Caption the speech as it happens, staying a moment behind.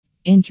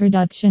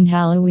Introduction: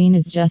 Halloween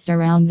is just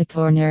around the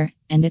corner,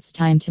 and it's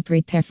time to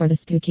prepare for the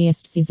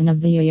spookiest season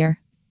of the year.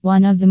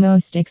 One of the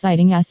most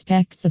exciting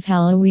aspects of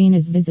Halloween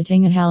is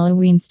visiting a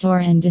Halloween store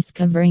and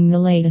discovering the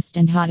latest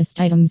and hottest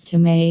items to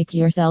make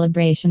your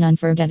celebration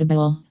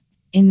unforgettable.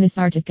 In this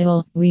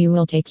article, we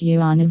will take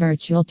you on a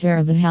virtual tour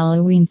of the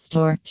Halloween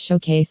store,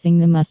 showcasing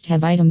the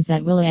must-have items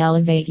that will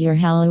elevate your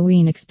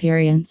Halloween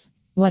experience.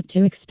 What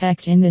to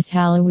expect in this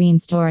Halloween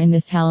store? In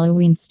this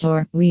Halloween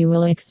store, we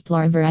will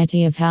explore a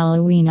variety of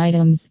Halloween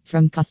items,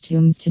 from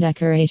costumes to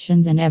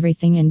decorations and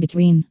everything in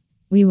between.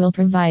 We will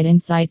provide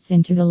insights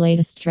into the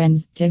latest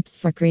trends, tips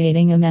for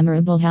creating a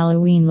memorable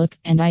Halloween look,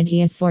 and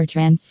ideas for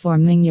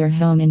transforming your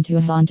home into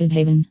a haunted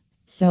haven.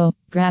 So,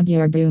 grab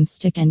your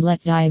broomstick and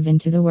let's dive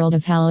into the world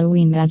of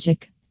Halloween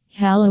magic.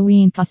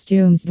 Halloween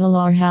costumes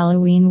galore.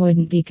 Halloween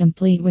wouldn't be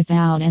complete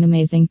without an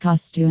amazing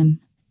costume.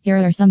 Here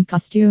are some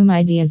costume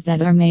ideas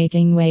that are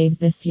making waves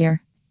this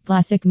year.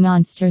 Classic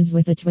monsters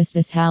with a twist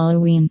this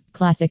Halloween.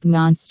 Classic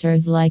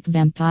monsters like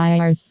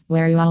vampires,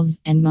 werewolves,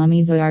 and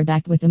mummies are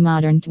back with a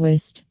modern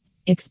twist.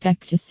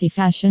 Expect to see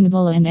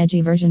fashionable and edgy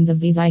versions of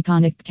these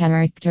iconic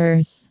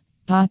characters.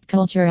 Pop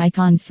culture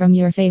icons, from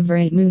your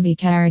favorite movie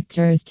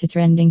characters to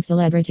trending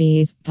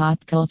celebrities.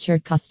 Pop culture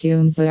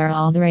costumes are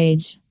all the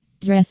rage.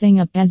 Dressing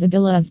up as a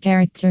beloved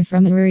character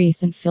from a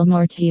recent film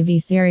or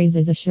TV series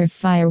is a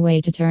surefire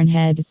way to turn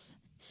heads.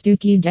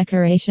 Spooky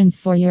decorations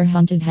for your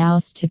haunted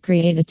house. To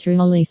create a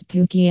truly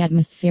spooky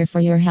atmosphere for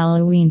your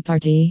Halloween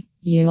party,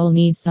 you'll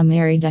need some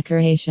airy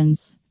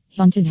decorations.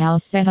 Haunted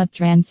house setup.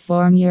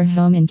 Transform your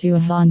home into a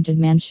haunted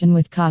mansion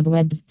with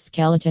cobwebs,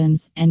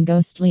 skeletons, and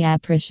ghostly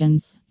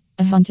apparitions.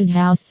 A haunted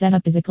house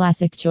setup is a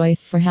classic choice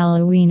for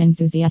Halloween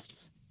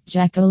enthusiasts.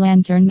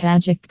 Jack-o'-lantern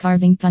magic.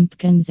 Carving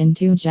pumpkins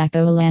into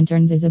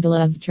jack-o'-lanterns is a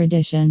beloved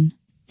tradition.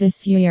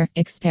 This year,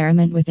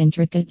 experiment with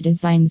intricate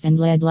designs and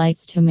LED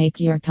lights to make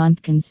your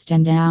pumpkins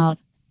stand out.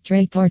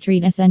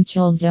 Trick-or-treat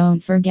essentials.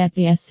 Don't forget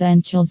the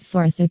essentials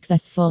for a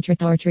successful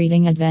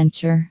trick-or-treating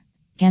adventure.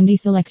 Candy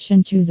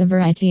selection. Choose a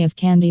variety of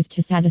candies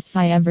to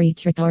satisfy every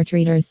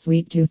trick-or-treater's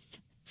sweet tooth.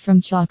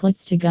 From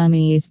chocolates to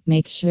gummies,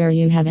 make sure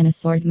you have an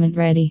assortment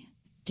ready.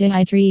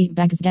 DIY treat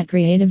bags. Get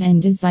creative and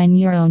design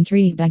your own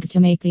treat bags to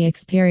make the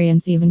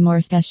experience even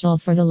more special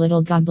for the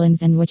little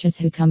goblins and witches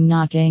who come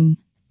knocking.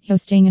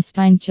 Hosting a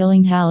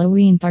spine-chilling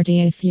Halloween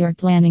party. If you're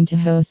planning to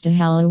host a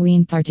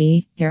Halloween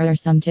party, here are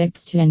some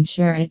tips to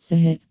ensure it's a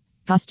hit.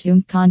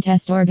 Costume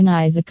contest.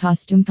 Organize a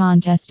costume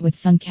contest with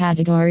fun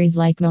categories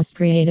like Most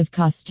Creative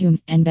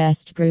Costume and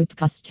Best Group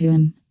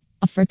Costume.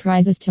 Offer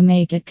prizes to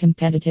make it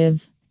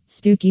competitive.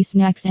 Spooky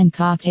snacks and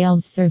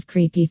cocktails. Serve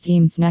creepy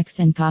themed snacks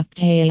and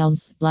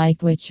cocktails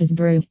like witch's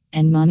brew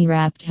and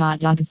mummy-wrapped hot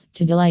dogs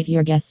to delight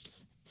your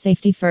guests.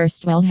 Safety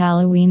first. Well,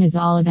 Halloween is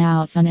all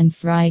about fun and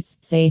frights.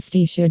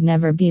 Safety should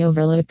never be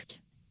overlooked.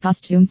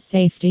 Costume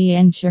safety.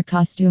 Ensure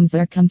costumes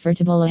are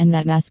comfortable and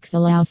that masks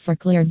allow for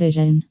clear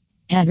vision.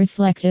 Add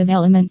reflective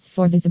elements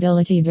for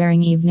visibility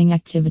during evening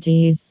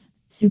activities.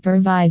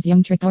 Supervise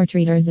young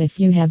trick-or-treaters. If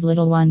you have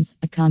little ones,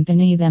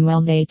 accompany them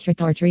while they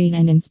trick-or-treat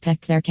and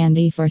inspect their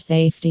candy for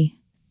safety.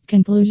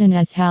 Conclusion: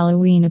 as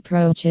Halloween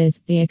approaches,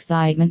 the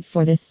excitement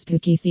for this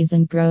spooky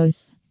season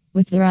grows.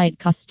 With the right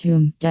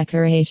costume,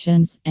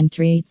 decorations, and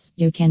treats,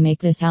 you can make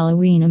this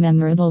Halloween a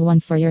memorable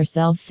one for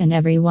yourself and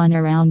everyone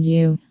around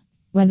you.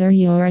 Whether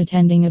you're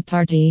attending a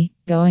party,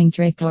 going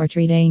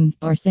trick-or-treating,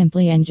 or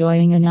simply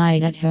enjoying a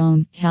night at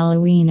home,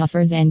 Halloween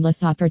offers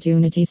endless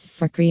opportunities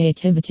for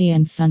creativity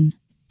and fun.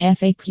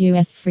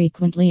 FAQs.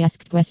 Frequently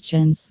asked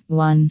questions.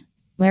 1.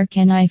 Where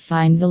can I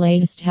find the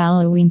latest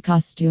Halloween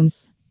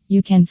costumes?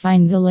 You can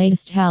find the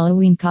latest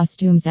Halloween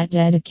costumes at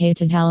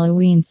dedicated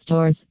Halloween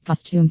stores,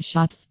 costume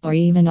shops, or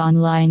even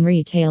online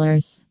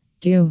retailers.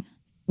 2.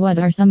 What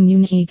are some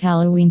unique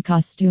Halloween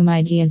costume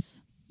ideas?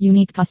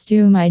 Unique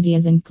costume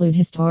ideas include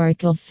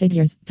historical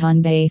figures,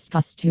 pun-based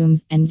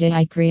costumes, and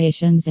DIY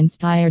creations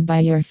inspired by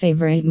your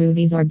favorite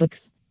movies or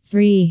books.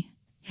 3.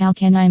 How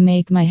can I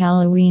make my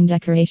Halloween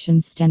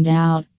decorations stand out?